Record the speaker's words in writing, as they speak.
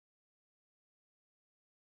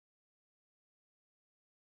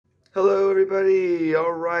Hello everybody.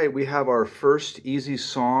 All right, we have our first easy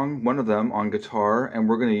song, one of them on guitar, and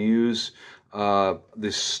we're going to use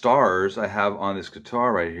the stars I have on this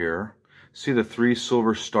guitar right here. See the three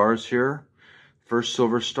silver stars here? First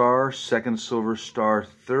silver star, second silver star,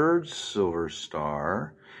 third silver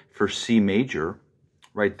star for C major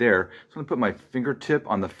right there. So I'm going to put my fingertip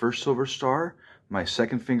on the first silver star, my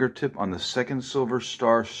second fingertip on the second silver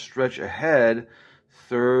star, stretch ahead,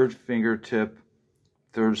 third fingertip,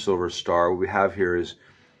 third silver star. What we have here is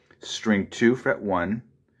string 2, fret 1,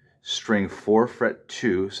 string 4, fret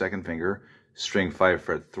 2, second finger, string 5,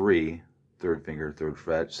 fret 3, third finger, third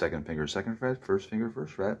fret, second finger, second fret, first finger,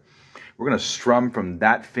 first fret. We're going to strum from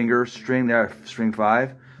that finger string there, string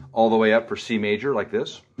 5, all the way up for C major like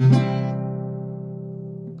this. How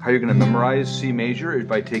you're going to memorize C major is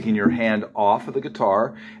by taking your hand off of the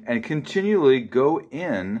guitar and continually go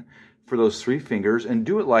in for those three fingers and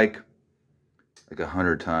do it like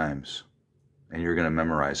 100 times, and you're going to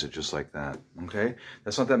memorize it just like that. Okay,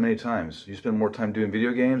 that's not that many times. You spend more time doing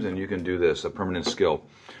video games and you can do this, a permanent skill.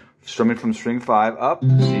 Strumming from string 5 up,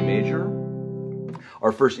 C major.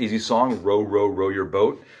 Our first easy song, Row, Row, Row Your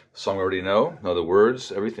Boat. Song we already know the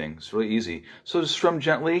words, everything. It's really easy. So just strum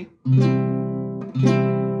gently.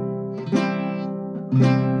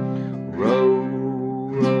 Row,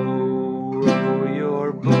 row, row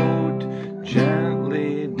your boat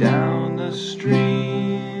gently down the stream.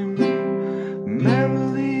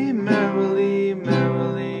 Merrily, merrily,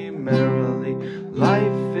 merrily, merrily,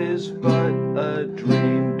 life is but a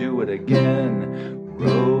dream. Do it again.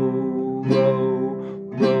 Row, row,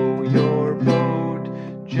 row your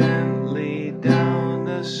boat gently down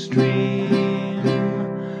the stream.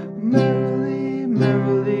 Merrily,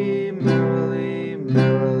 merrily, merrily,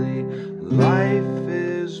 merrily, life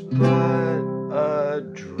is but a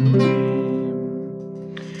dream.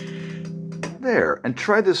 There, and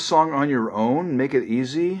try this song on your own. Make it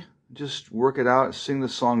easy. Just work it out. Sing the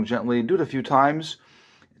song gently. Do it a few times.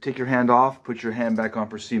 Take your hand off. Put your hand back on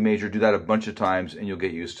for C major. Do that a bunch of times, and you'll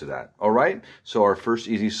get used to that. All right? So our first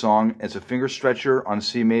easy song, it's a finger stretcher on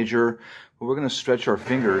C major. But we're going to stretch our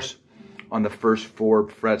fingers on the first 4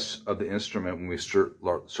 frets of the instrument when we start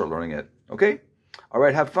learning it. Okay? All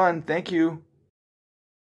right, have fun. Thank you.